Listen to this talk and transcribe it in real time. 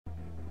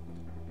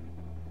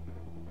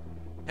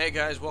Hey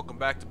guys, welcome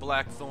back to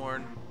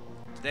Blackthorne.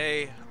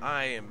 Today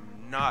I am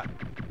not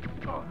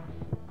in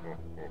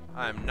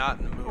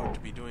the mood to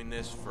be doing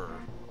this for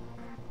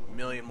a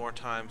million more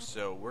times,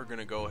 so we're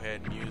gonna go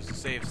ahead and use the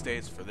save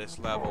states for this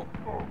level.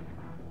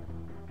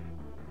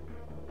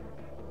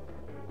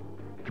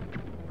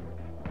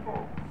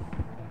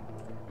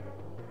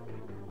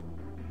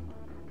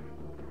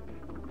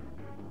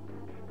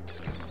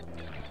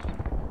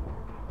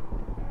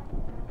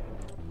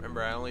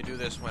 Remember, I only do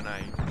this when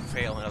I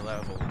fail in a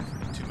level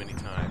too many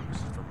times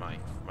for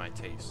my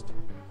taste.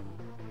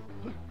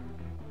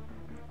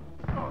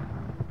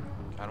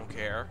 I don't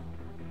care.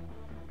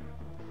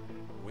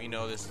 We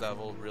know this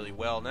level really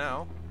well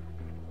now.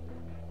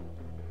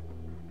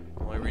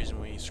 The only reason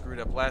we screwed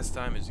up last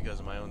time is because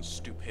of my own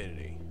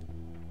stupidity.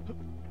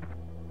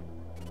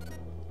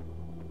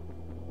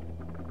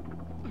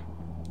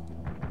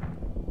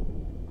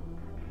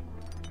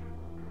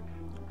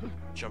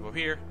 Jump up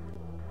here.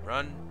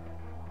 Run.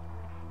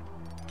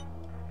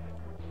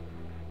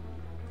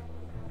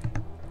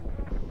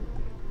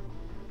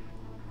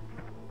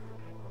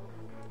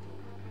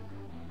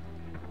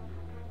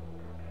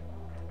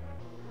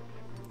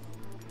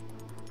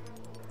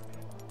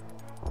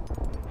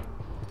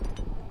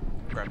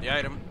 Grab the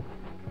item.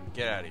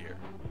 Get out of here.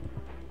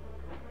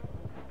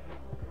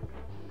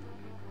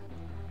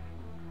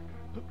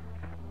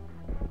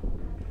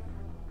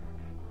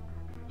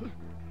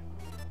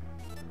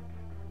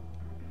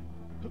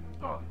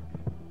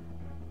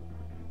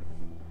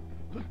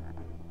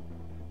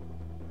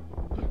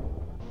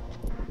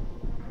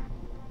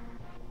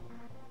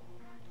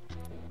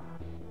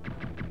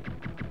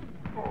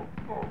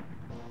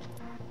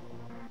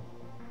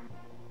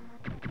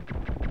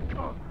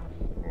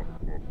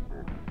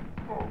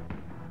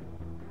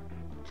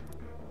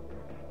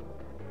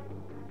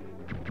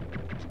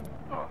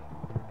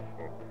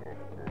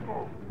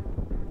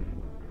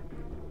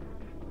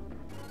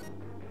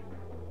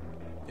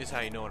 This is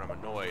how you know when I'm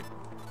annoyed.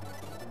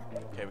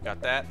 Okay, we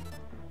got that.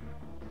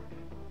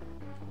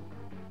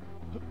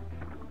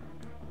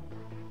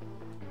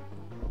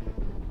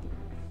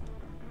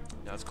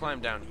 Now let's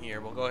climb down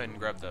here. We'll go ahead and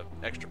grab the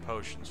extra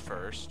potions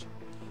first.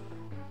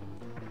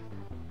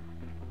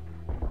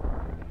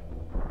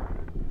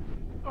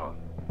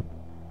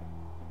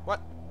 What?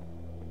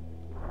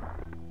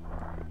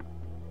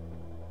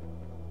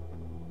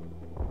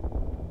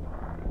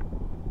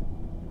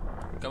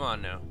 Come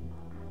on now.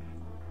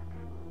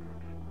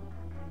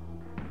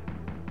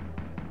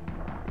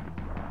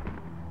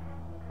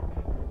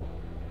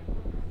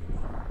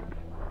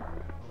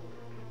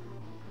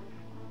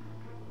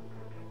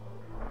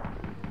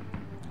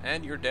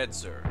 And you're dead,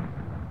 sir.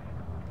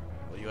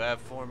 What do you have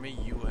for me?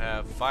 You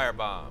have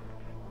firebomb.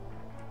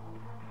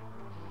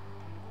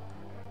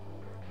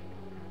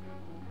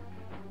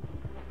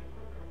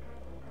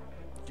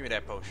 Give me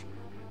that potion.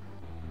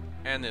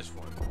 And this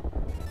one.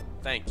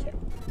 Thank you.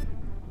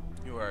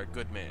 You are a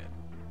good man.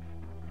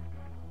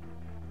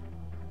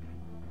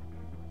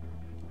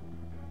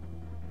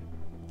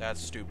 That's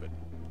stupid.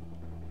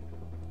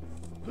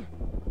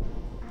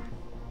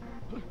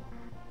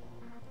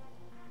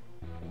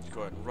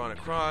 Go ahead and run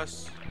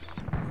across.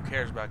 Who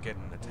cares about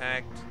getting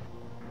attacked?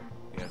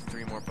 We have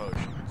 3 more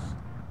potions.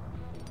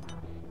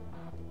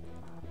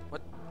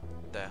 What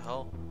the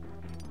hell?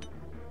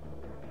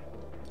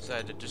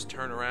 Decided to just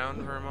turn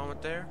around for a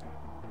moment there?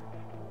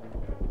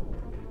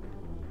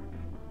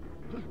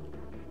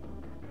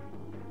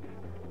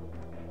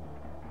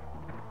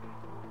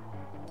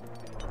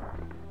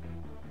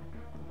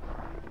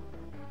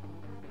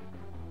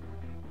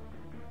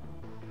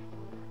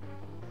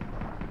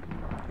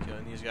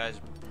 Killing these guys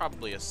is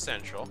probably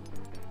essential.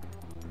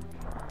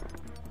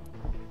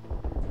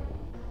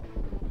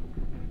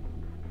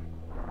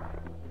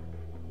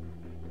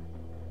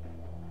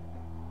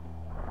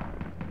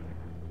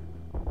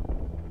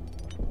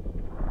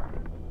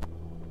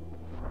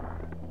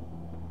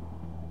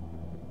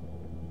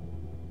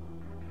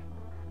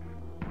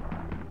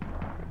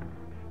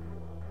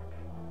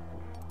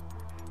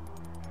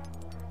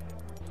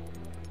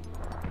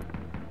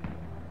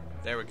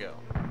 There we go.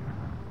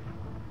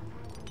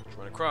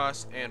 Run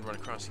across, and run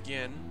across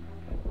again.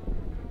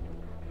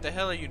 What the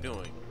hell are you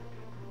doing?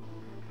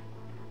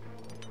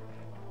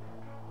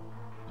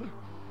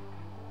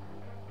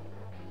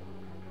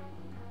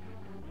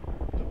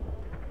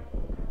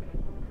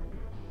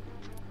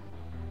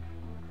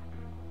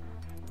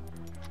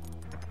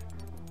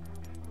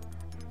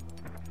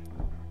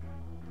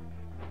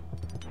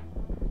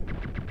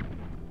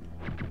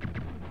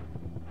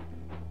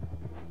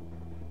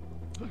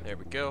 There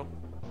we go.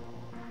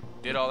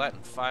 Did all that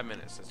in 5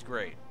 minutes. That's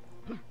great.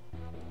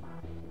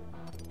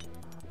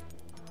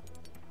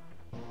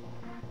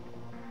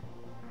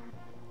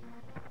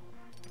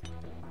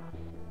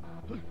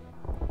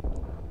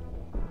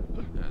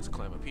 Now let's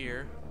climb up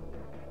here.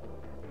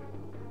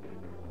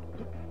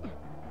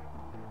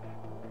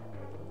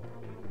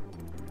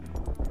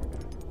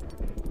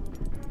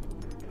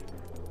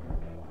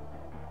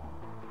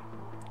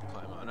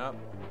 Climb on up.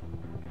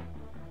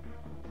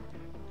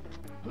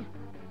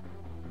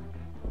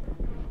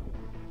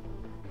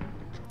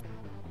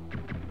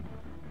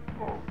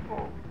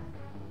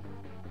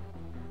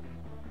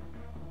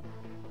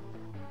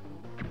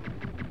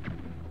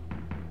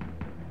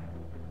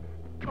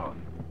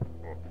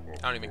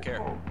 I don't even care.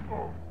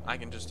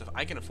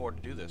 I can afford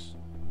to do this.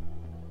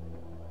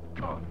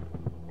 Come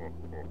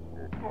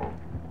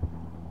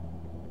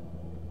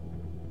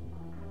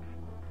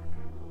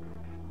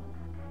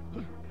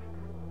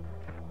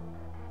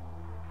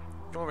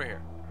over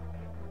here.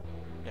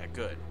 Yeah,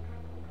 good.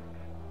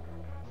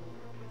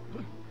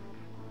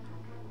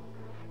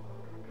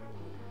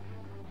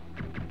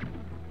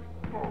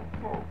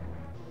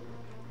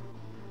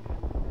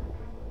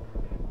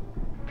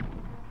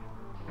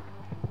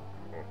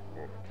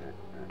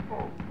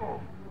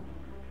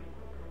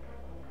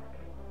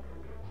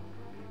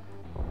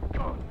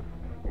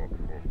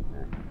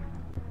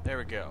 There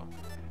we go.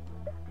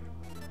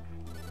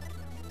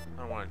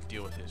 I don't want to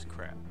deal with his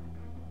crap.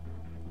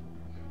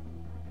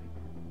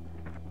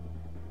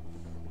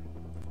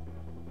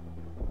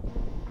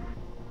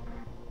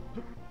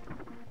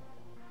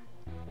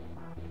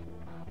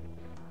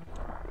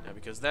 Now,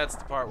 because that's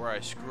the part where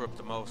I screw up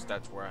the most,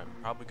 that's where I'm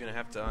probably going to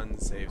have to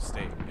unsave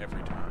state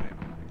every time.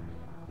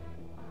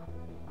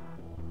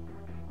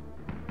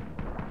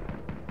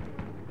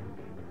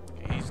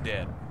 Okay, he's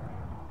dead.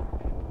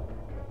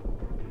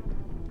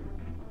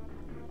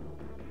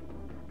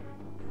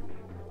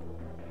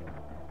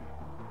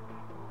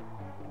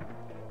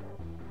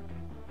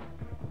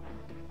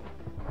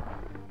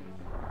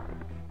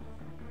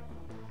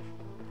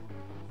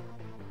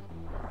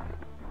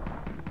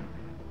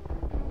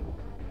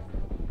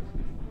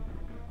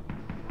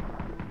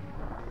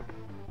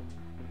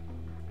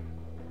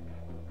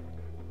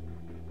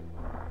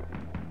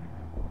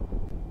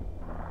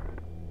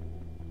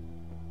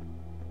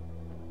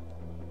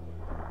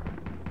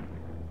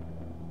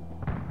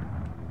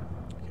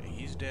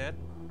 Dead.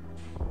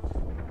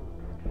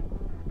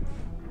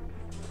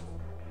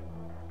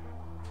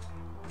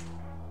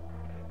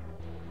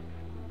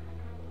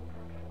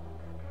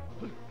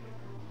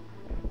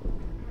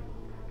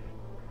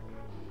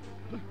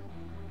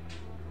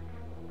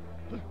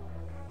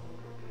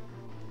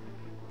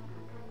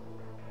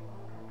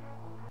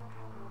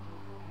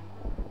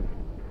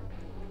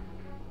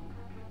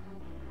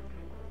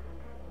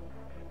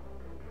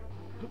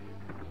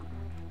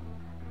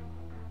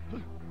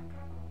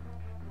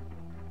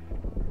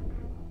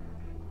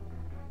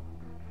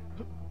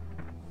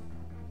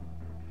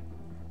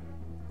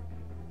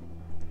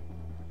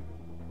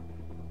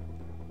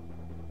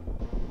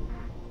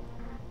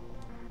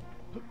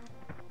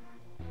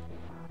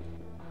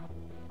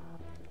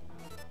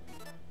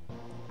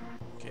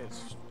 Okay,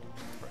 let's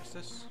press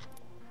this.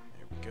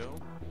 There we go.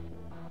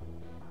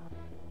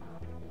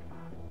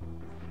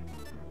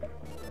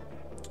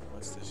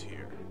 What's this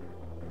here?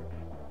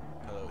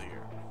 Hello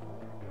here.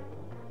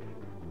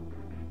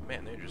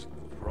 Man, they're just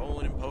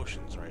rolling in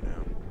potions right now.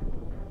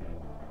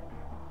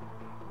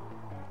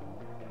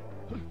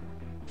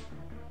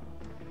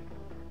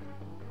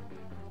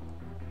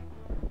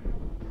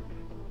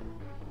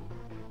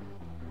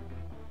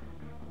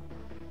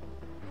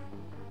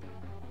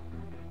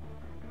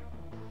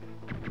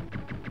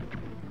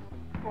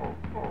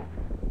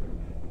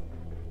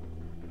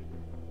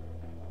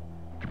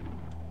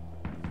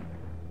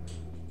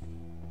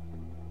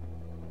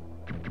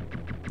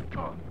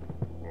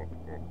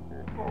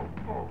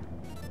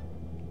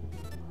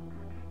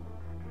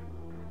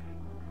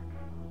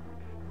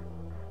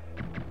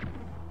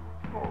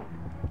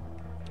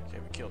 Okay,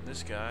 we killed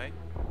this guy.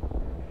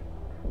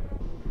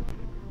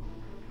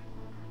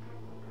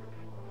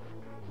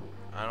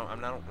 I'm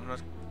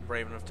not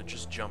brave enough to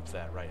just jump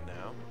that right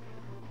now.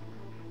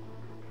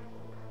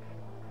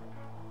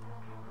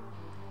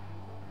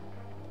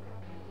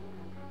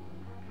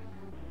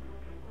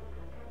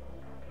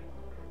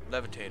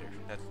 Levitator.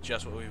 That's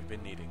just what we've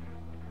been needing.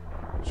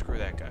 Screw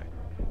that guy.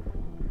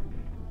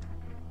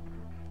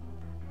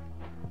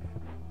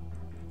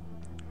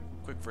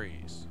 Quick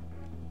freeze.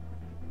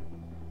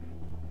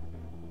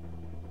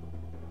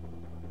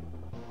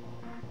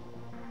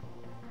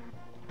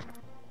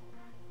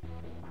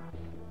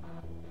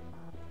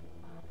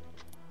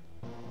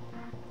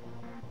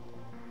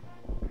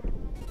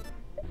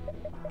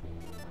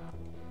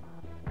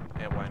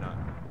 Yeah, why not?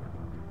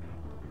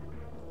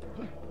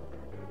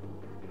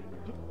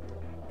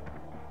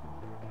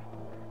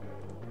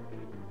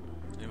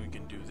 Then we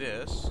can do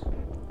this,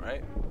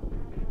 right?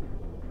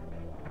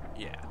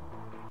 Yeah.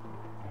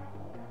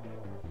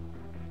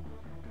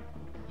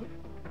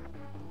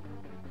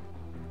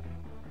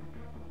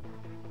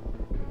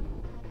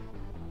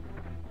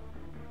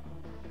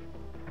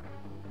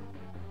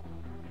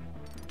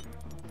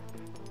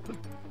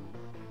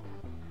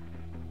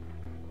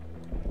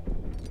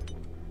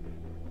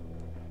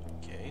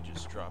 Okay,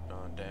 just dropped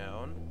on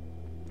down.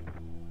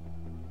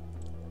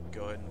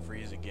 Go ahead and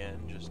freeze again,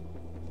 just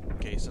in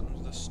case something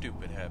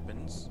stupid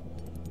happens.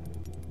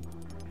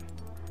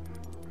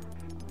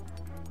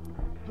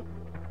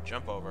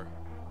 Jump over.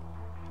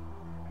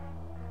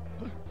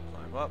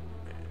 Climb up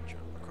and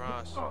jump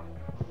across.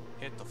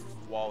 Hit the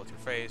wall with your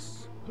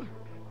face.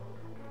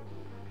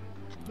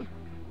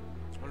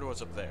 Wonder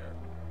what's up there.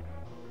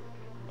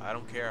 I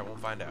don't care, I won't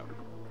find out.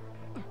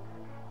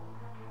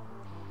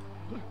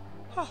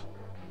 Huh.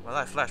 My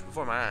life flashed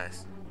before my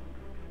eyes.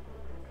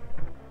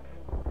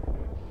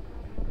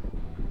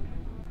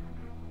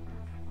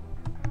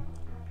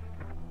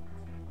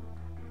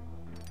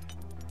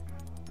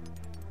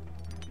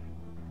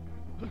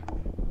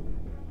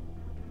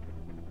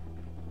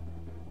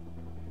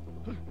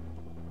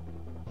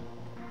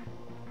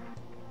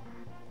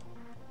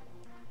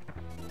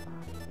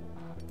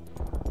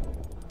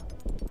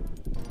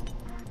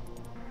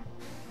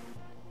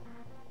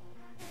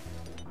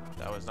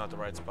 That was not the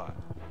right spot.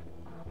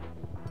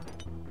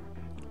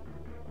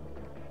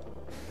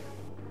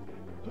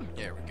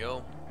 There we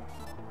go.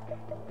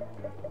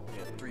 We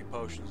have 3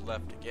 potions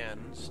left again,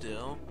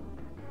 still,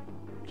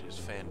 which is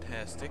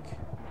fantastic.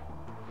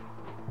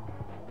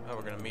 Oh,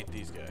 we're gonna meet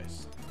these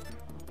guys.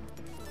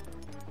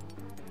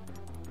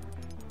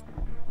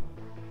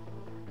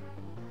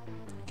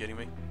 You kidding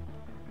me?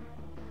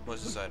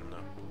 What's this item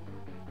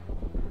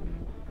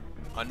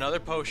though? Another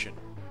potion.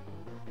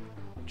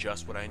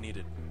 Just what I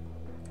needed.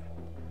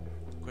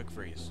 Quick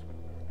freeze.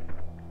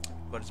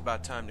 But it's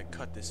about time to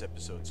cut this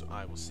episode, so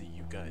I will see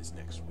you guys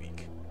next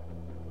week.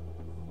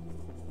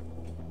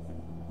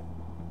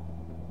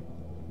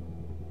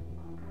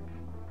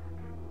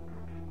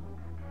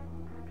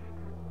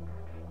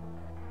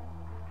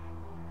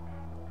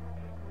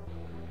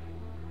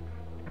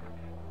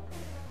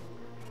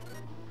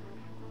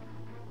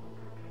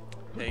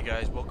 Hey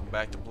guys, welcome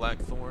back to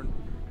Blackthorne.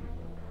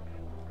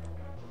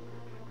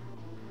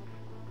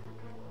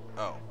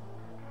 Oh.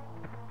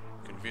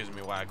 Confusing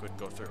me why I couldn't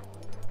go through.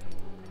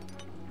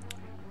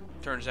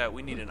 Turns out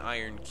we need an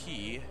iron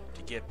key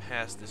to get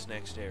past this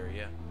next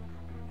area,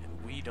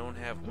 and we don't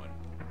have one.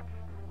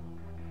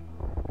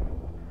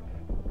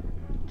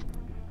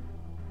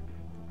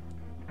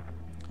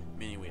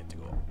 Meaning we have to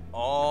go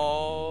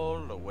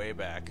all the way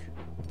back.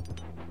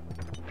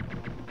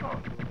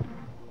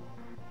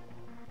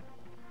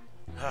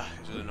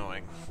 This is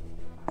annoying.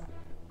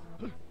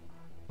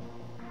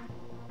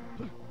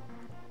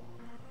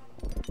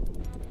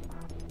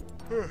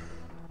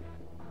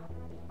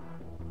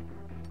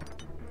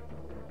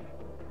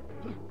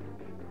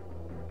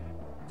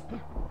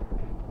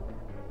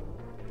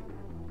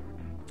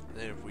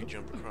 Then if we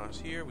jump across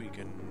here, we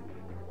can...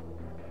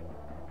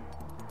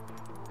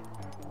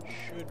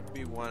 Should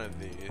be one of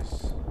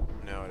these.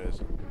 No, it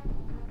isn't.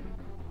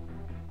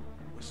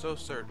 I'm so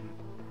certain.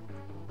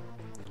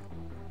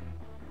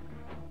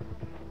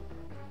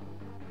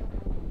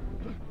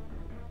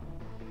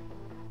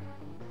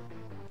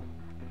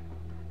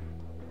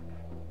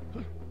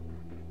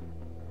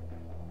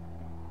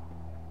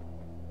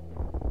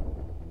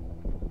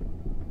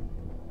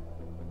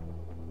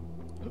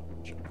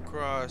 Jump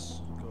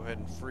across. Go ahead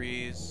and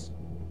freeze.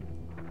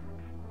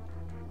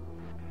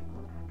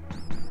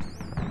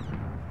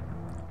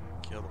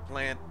 Kill the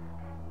plant.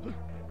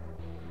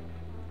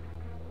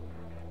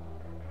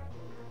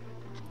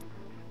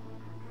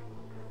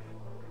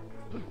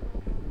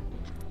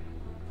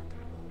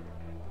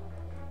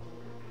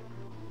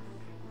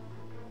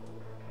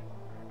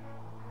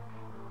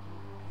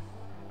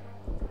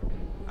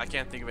 I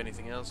can't think of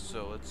anything else,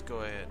 so let's go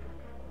ahead.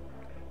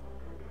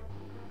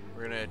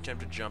 We're gonna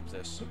attempt to jump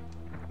this.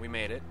 We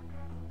made it.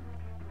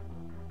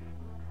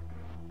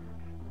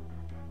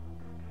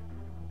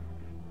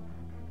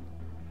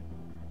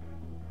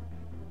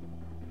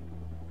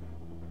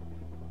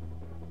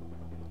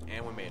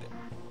 And we made it.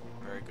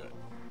 Very good.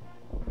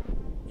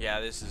 Yeah,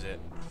 this is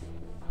it.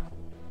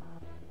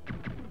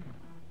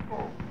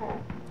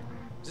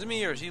 Is it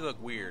me or does he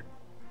look weird?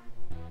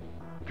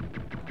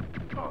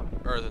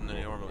 Earther than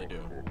they normally do.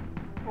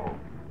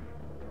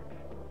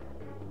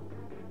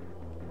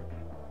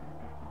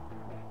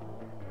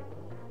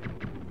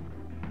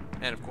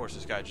 And of course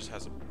this guy just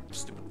has a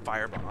stupid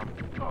firebomb.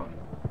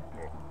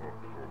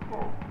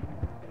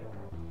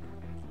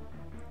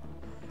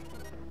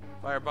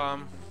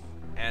 Firebomb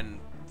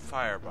and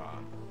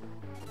firebomb.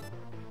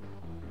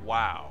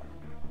 Wow.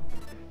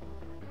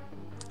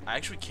 I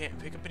actually can't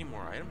pick up any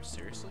more items,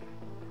 seriously?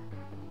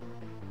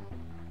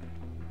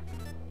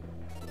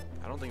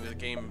 I don't think this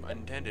game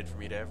intended for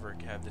me to ever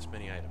have this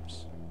many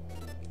items.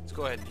 Let's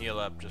go ahead and heal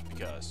up just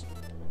because.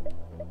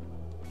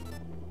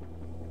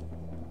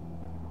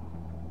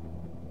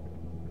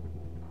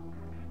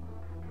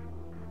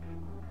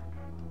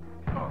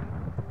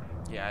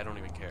 Yeah, I don't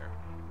even care.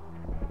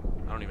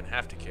 I don't even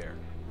have to care.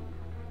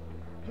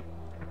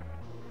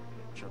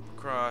 Jump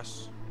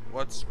across.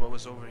 What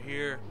was over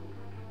here?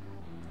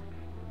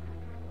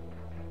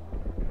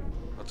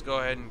 Let's go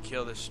ahead and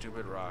kill this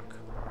stupid rock.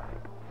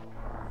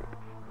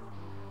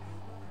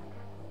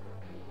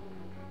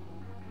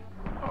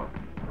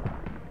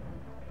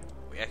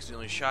 We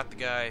accidentally shot the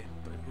guy,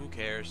 but who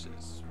cares?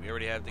 We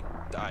already have the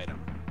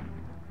item.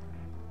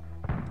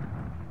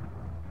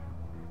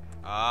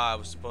 Ah, I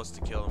was supposed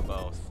to kill them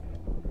both.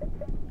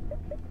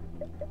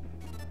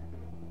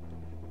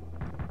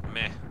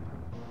 Meh.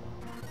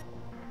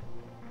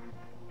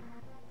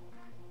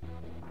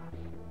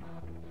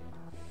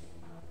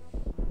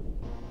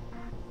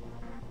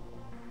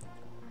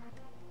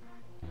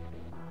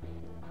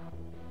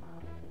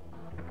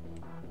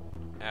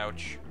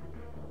 Ouch.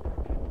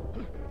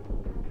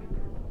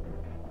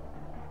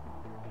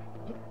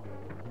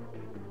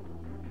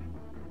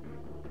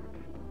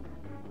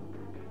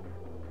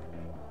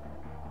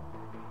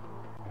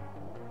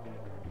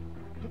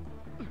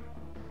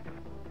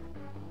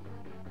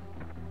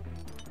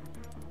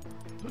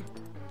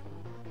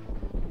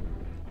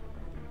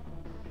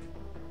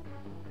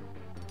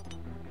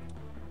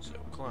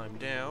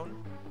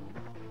 down.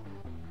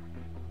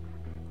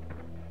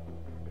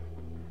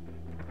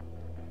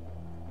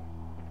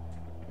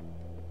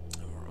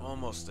 And we're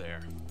almost there.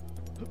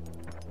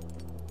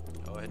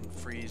 Go ahead and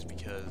freeze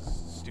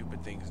because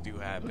stupid things do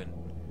happen.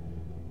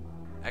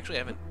 Actually, I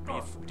haven't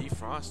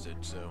defrosted,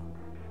 so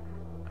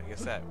I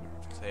guess that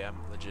would say I'm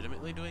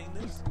legitimately doing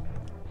this.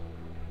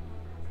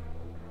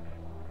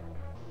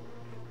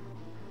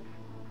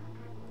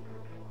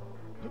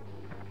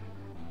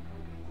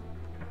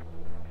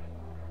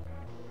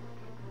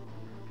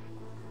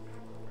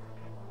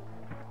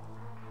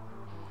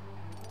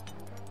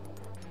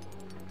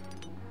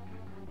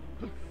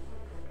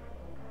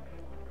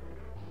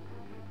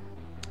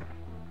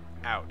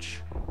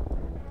 Ouch.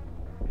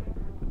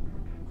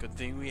 Good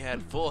thing we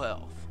had full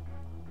health.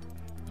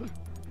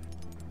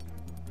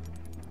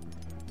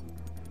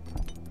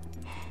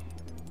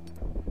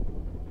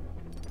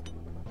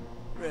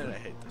 Man, I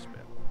hate this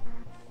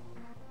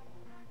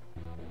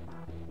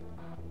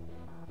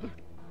map.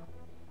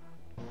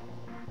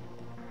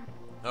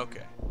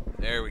 Okay,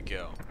 there we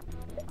go.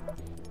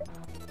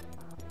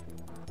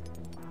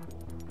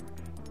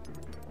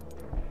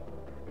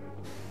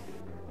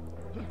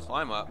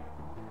 Climb up.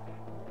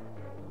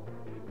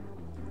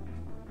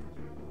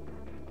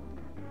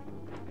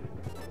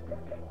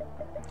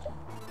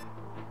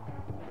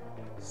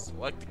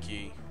 Select the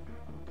key.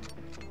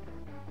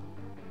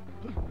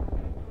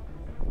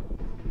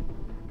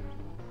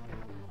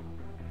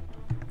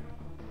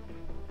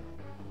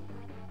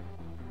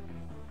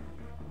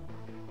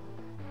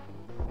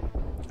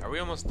 Are we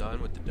almost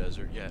done with the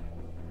desert yet?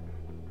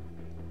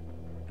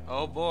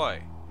 Oh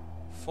boy,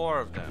 4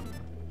 of them.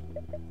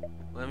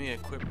 Let me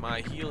equip my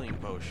healing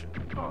potion.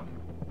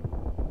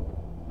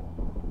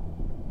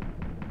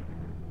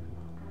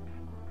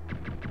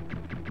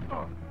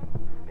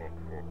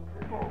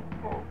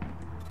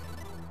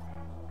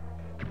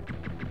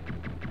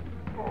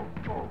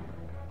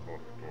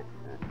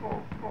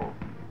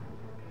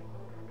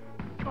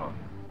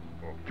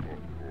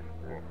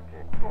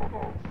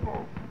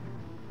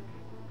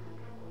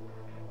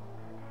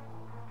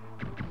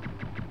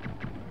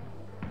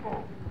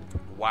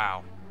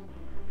 Wow.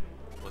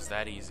 Was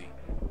that easy?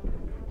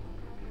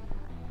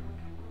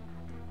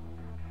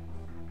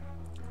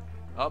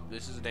 Oh,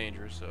 this is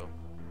dangerous, so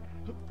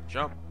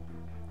jump.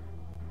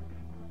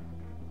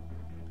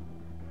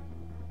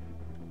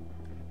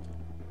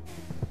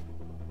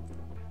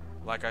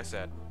 Like I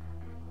said.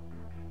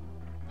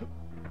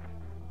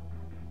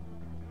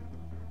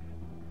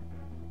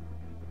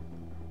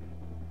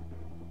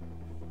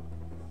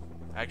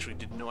 I actually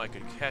didn't know I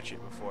could catch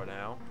it before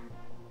now.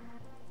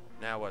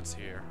 Now what's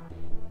here?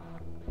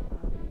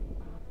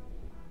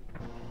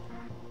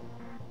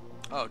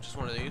 Oh, just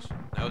one of these?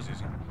 That was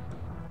easy.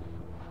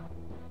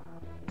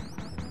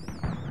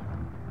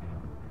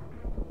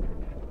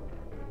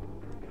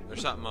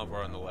 There's something over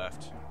on the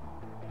left.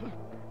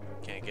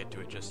 Can't get to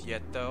it just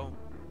yet, though.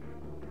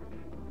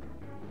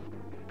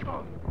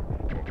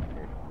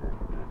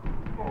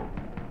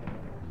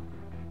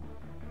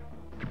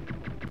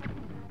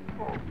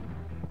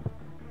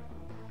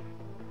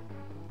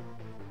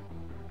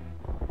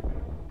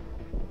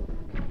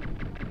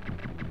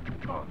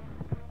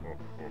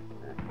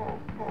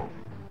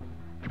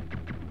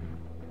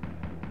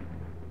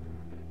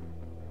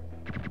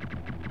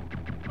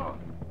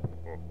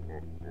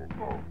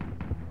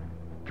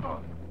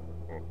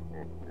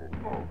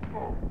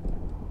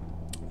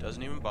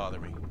 Doesn't even bother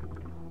me.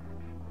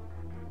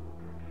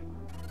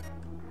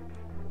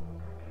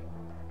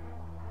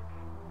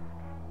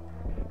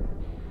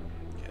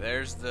 Okay,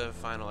 there's the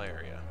final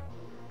area.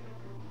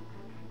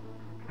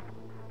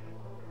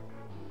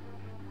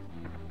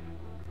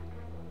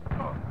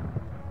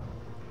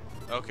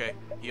 Okay,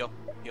 heal,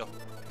 heal.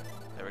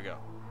 There we go.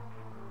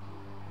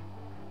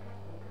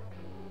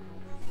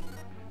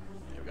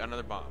 Here we got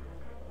another bomb.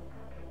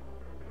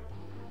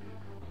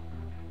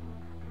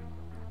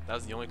 That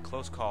was the only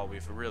close call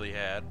we've really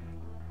had.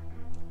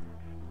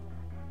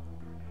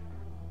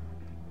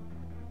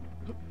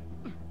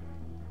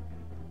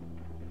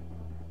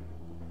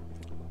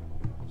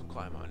 Let's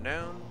climb on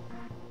down.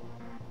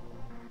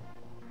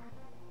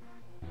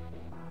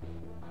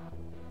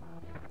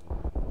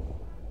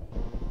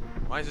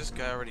 Why is this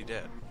guy already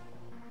dead?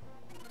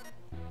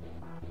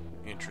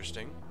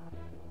 Interesting.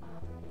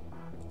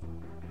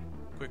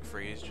 Quick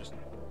freeze, just...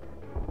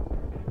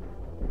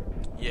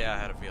 Yeah, I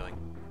had a feeling.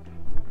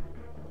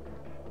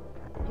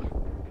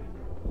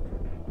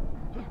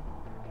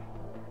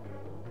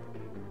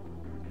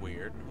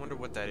 Weird. I wonder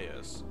what that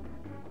is.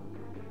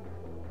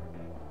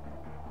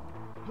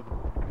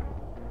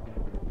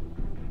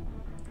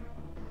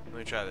 Let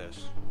me try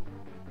this.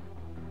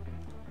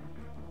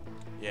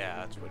 Yeah,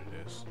 that's what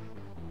it is.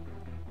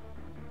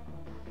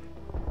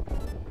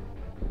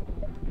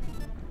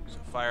 So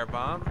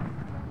firebomb.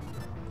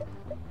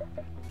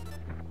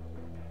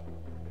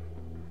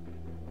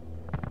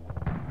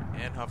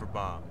 And hover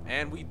bomb.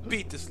 And we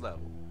beat this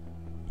level.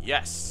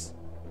 Yes!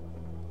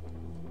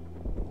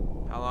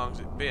 How long's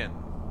it been?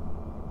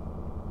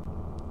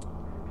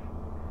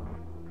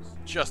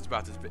 just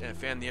about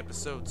to end the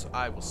episode, so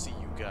I will see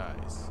you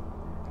guys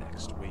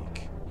next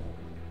week.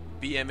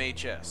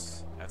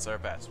 BMHS, that's our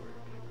password.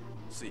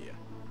 See ya.